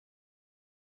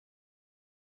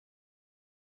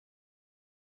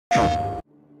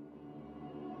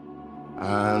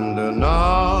And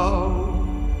now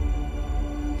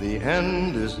the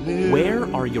end is near.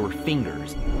 Where are your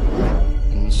fingers?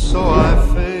 And so I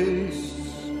face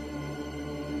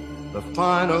the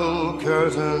final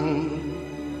curtain.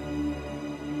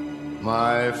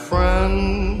 My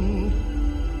friend,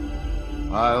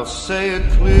 I'll say it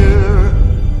clear.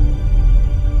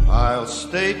 I'll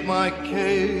state my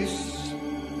case.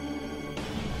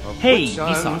 Hey,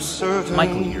 Vsauce.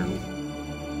 Michael here.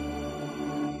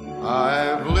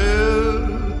 I've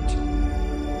lived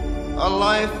a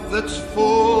life that's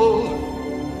full.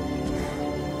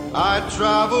 I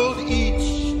traveled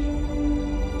each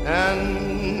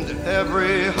and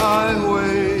every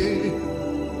highway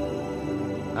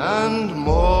and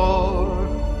more,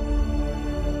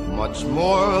 much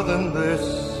more than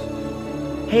this.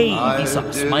 Hey,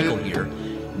 Vsauce. Michael here.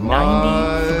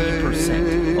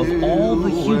 93% of all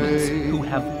the humans who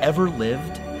have ever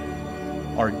lived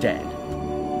are dead.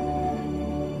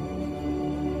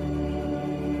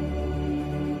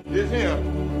 Here's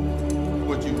him.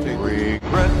 What you take?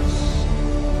 Regrets,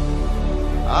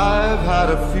 I've had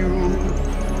a few,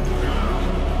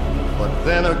 but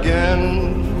then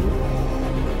again,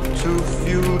 too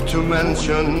few to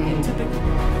mention.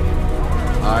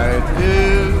 I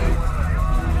did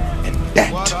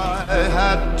what I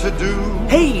had to do.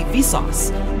 Hey,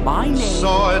 Vsauce. My name is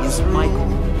Michael,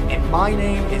 and my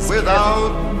name is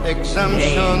Without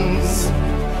exemptions,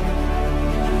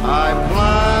 I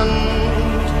planned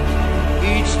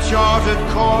each charted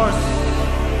course,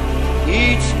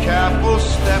 each careful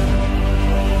step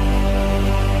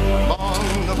along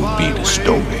the Would be the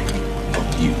story of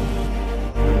you.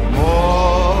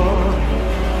 More,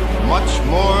 much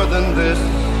more than this,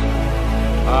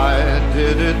 I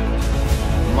did it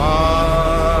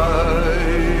my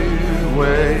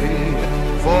way.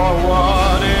 For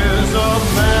what is a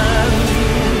man?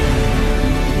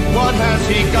 What has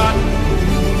he got?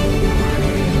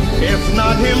 If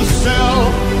not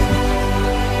himself,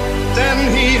 then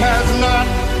he has not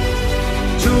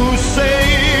to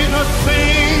say the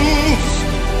things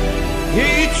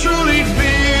he truly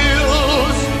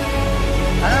feels,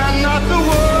 and not the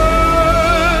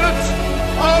words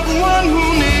of one who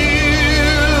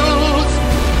kneels.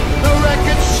 The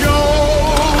record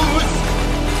shows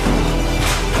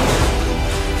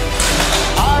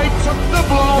I took the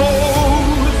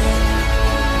blows.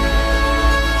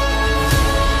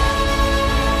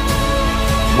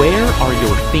 Where are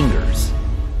your fingers?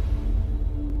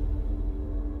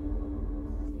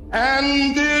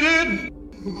 And did it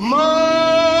my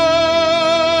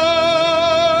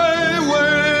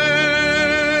way.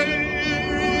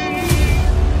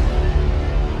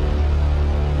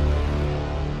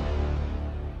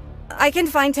 I can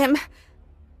find him.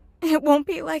 It won't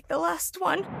be like the last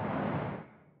one.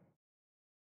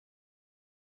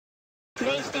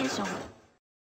 PlayStation